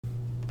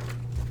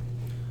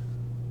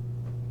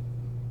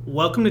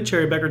Welcome to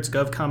Cherry Bekaert's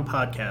GovCon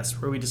podcast,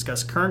 where we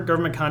discuss current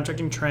government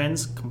contracting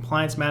trends,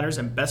 compliance matters,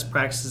 and best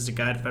practices to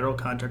guide federal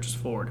contractors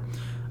forward.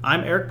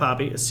 I'm Eric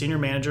Poppy, a senior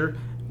manager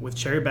with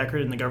Cherry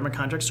Bekaert in the Government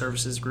Contract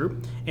Services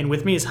Group, and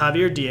with me is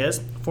Javier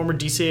Diaz, former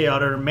DCA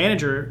auditor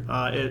manager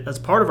as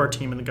part of our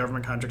team in the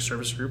Government Contract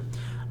Services Group.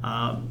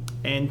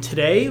 And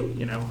today,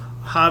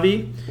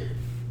 Javi,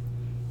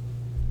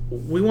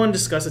 we want to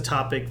discuss a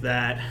topic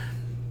that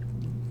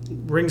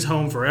rings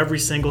home for every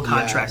single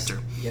contractor.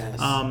 Yes.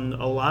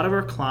 A lot of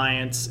our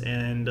clients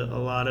and a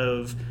lot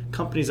of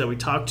companies that we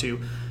talk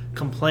to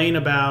complain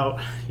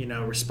about,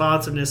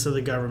 responsiveness of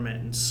the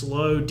government and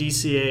slow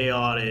DCA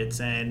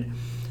audits and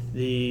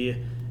the,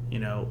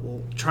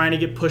 trying to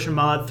get push and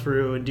mod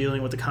through and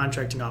dealing with the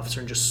contracting officer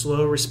and just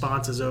slow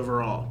responses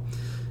overall.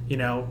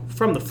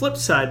 From the flip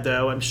side,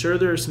 though, I'm sure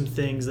there are some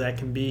things that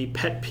can be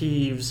pet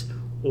peeves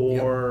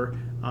or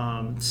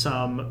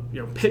some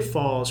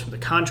pitfalls from the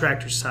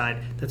contractor side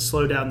that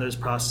slow down those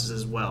processes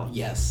as well.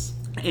 Yes.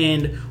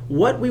 And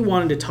what we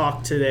wanted to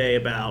talk today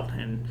about,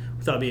 and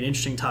we thought it'd be an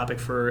interesting topic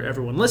for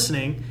everyone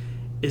listening,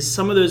 is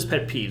some of those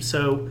pet peeves.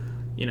 So,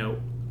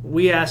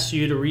 we asked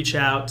you to reach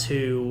out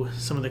to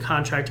some of the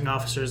contracting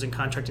officers and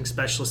contracting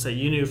specialists that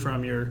you knew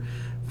from your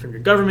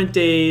government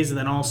days, and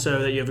then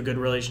also that you have a good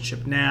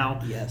relationship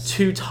now,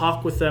 to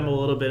talk with them a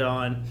little bit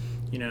on,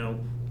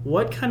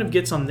 what kind of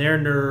gets on their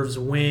nerves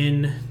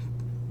when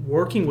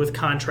working with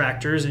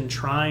contractors and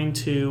trying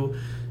to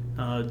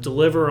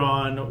deliver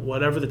on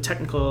whatever the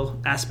technical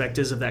aspect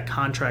is of that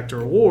contract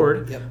or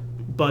award,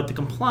 but the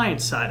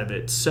compliance side of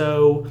it.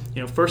 So,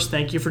 first,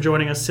 thank you for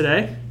joining us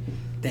today.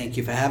 Thank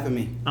you for having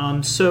me.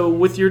 So,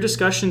 with your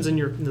discussions and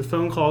the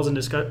phone calls and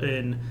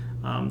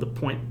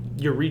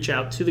your reach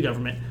out to the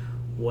government,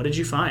 what did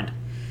you find?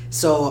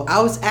 So,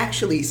 I was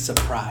actually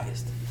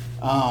surprised.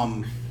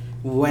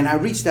 When I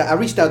reached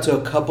out to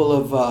a couple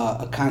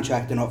of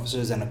contracting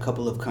officers and a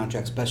couple of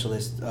contract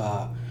specialists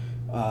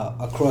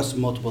across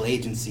multiple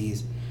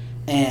agencies,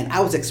 and I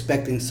was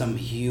expecting some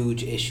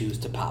huge issues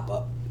to pop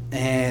up.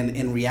 And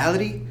in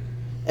reality,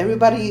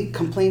 everybody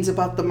complains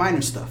about the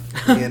minor stuff,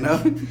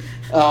 That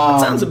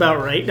sounds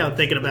about right, now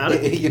thinking about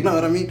it. You know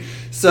what I mean?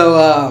 So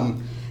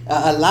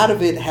a lot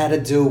of it had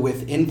to do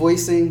with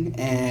invoicing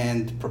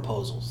and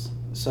proposals.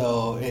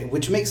 So,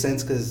 which makes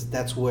sense because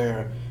that's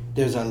where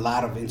there's a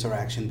lot of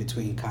interaction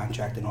between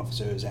contracting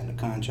officers and the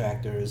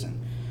contractors. And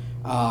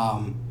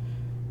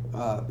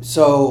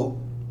so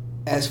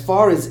as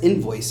far as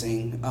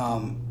invoicing,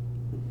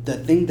 the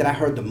thing that I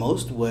heard the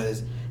most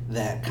was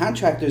that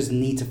contractors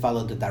need to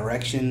follow the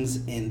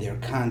directions in their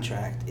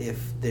contract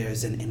if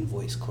there's an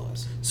invoice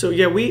clause. So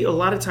a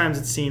lot of times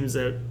it seems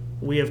that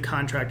we have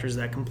contractors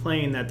that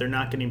complain that they're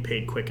not getting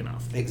paid quick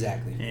enough.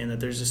 Exactly. And that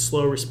there's a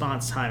slow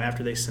response time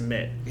after they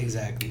submit.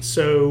 Exactly.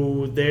 So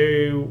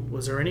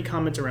was there any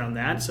comment around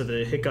that? So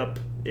the hiccup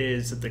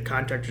is that the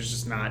contractor's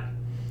just not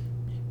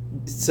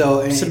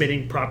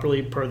submitting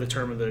properly per the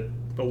term of the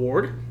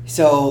award?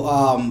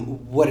 So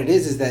what it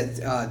is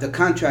that the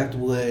contract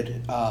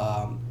would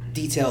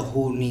detail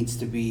who needs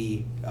to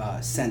be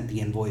sent the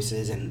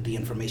invoices and the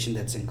information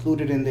that's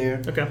included in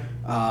there. Okay.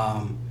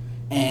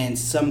 And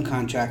some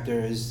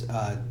contractors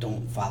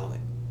don't follow it,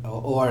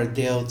 or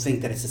they'll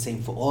think that it's the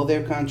same for all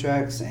their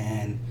contracts,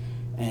 and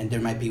there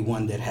might be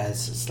one that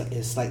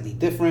is slightly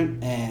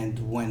different.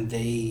 And when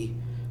they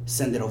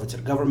send it over to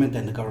the government,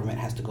 then the government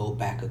has to go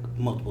back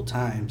multiple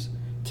times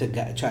to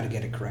try to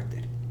get it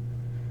corrected.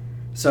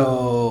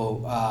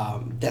 So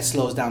that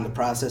slows down the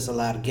process a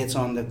lot. It gets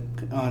on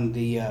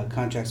the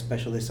contract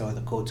specialists or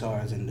the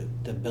COTARs and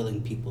the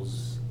billing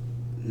people's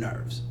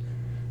nerves.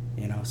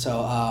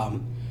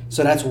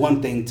 So that's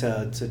one thing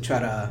to try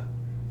to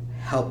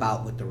help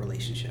out with the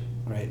relationship,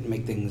 right?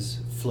 Make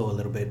things flow a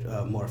little bit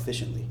more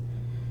efficiently.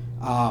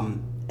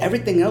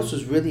 Everything else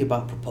was really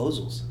about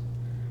proposals.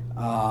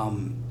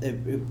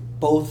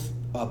 Both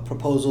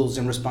proposals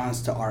in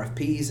response to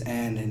RFPs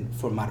and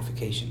for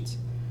modifications.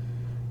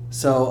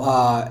 So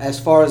as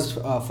far as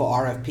for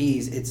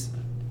RFPs, it's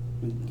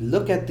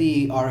look at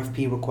the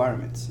RFP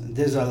requirements.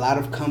 There's a lot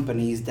of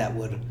companies that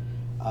would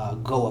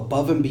go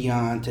above and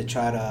beyond to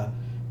try to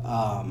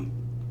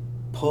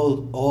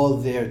pull all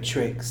their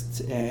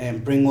tricks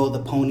and bring all the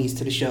ponies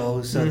to the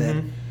show so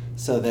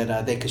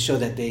that they could show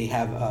that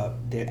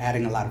they're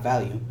adding a lot of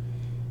value,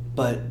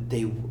 but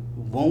they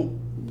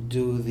won't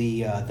do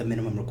the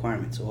minimum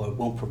requirements or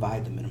won't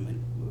provide the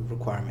minimum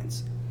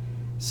requirements.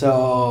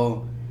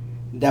 So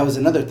that was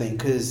another thing,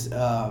 because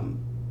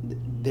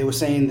they were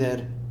saying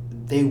that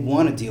they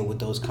want to deal with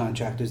those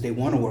contractors, they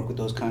want to work with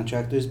those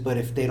contractors, but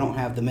if they don't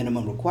have the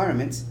minimum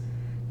requirements,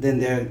 then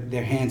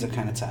their hands are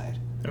kind of tied.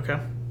 Okay.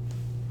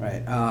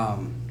 Right.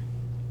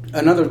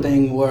 Another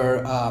thing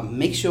were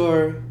make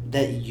sure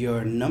that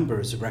your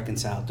numbers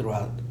reconcile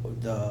throughout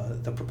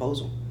the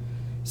proposal.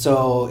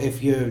 So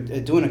if you're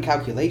doing a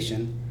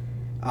calculation,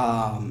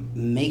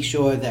 make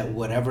sure that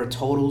whatever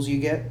totals you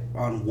get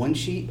on one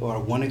sheet or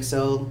one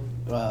Excel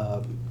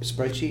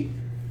spreadsheet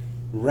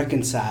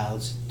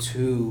reconciles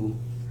to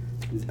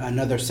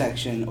another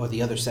section or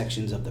the other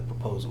sections of the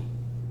proposal.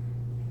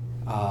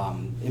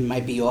 It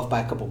might be off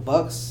by a couple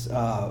bucks.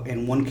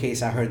 In one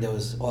case, I heard there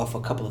was off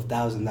a couple of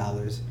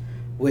 $1,000s,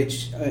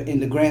 which in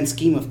the grand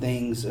scheme of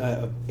things,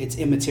 it's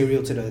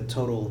immaterial to the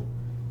total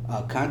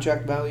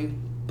contract value.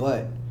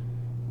 But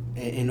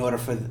in order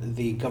for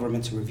the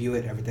government to review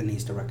it, everything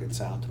needs to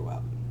reconcile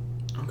throughout.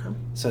 Okay.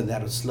 So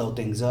that'll slow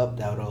things up.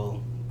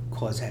 That'll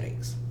cause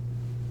headaches.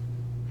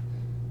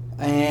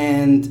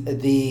 And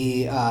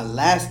the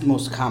last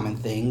most common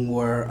thing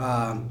were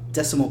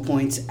decimal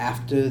points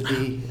after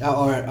the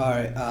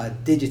or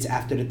digits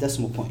after the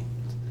decimal point.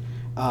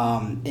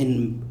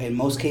 In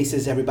most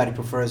cases, everybody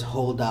prefers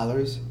whole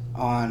dollars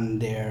on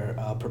their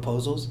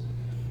proposals,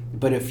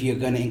 but if you're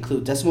going to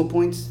include decimal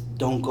points,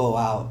 don't go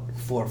out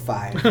 4 or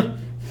 5,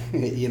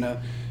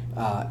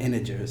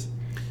 integers.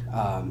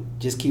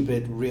 Just keep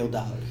it real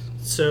dollars.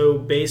 So,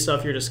 based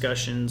off your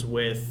discussions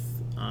with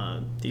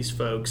these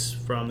folks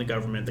from the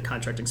government, the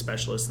contracting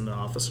specialists and the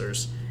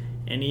officers,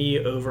 any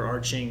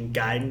overarching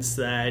guidance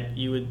that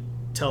you would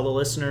tell the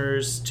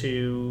listeners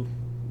to,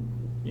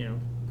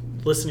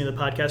 listening to the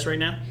podcast right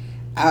now?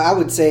 I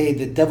would say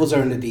the devils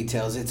are in the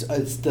details.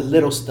 It's the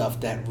little stuff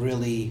that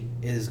really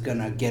is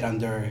gonna get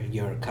under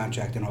your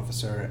contracting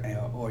officer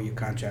or your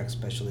contract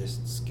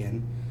specialist's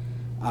skin.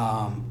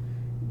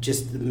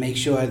 Just make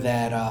sure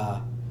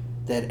that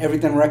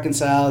everything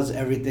reconciles,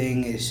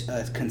 everything is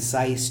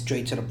concise,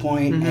 straight to the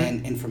point,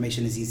 and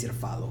information is easy to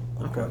follow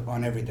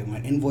on everything,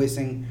 when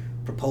invoicing,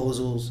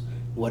 proposals,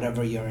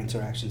 whatever your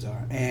interactions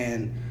are.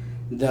 And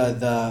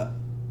the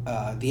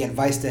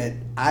advice that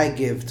I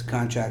give to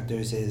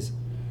contractors is,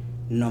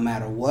 no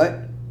matter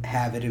what,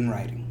 have it in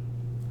writing.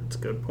 That's a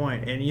good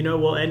point. And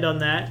we'll end on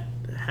that.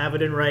 Have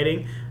it in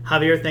writing.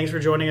 Javier, thanks for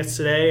joining us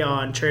today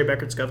on Cherry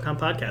Bekaert's GovCon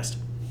podcast.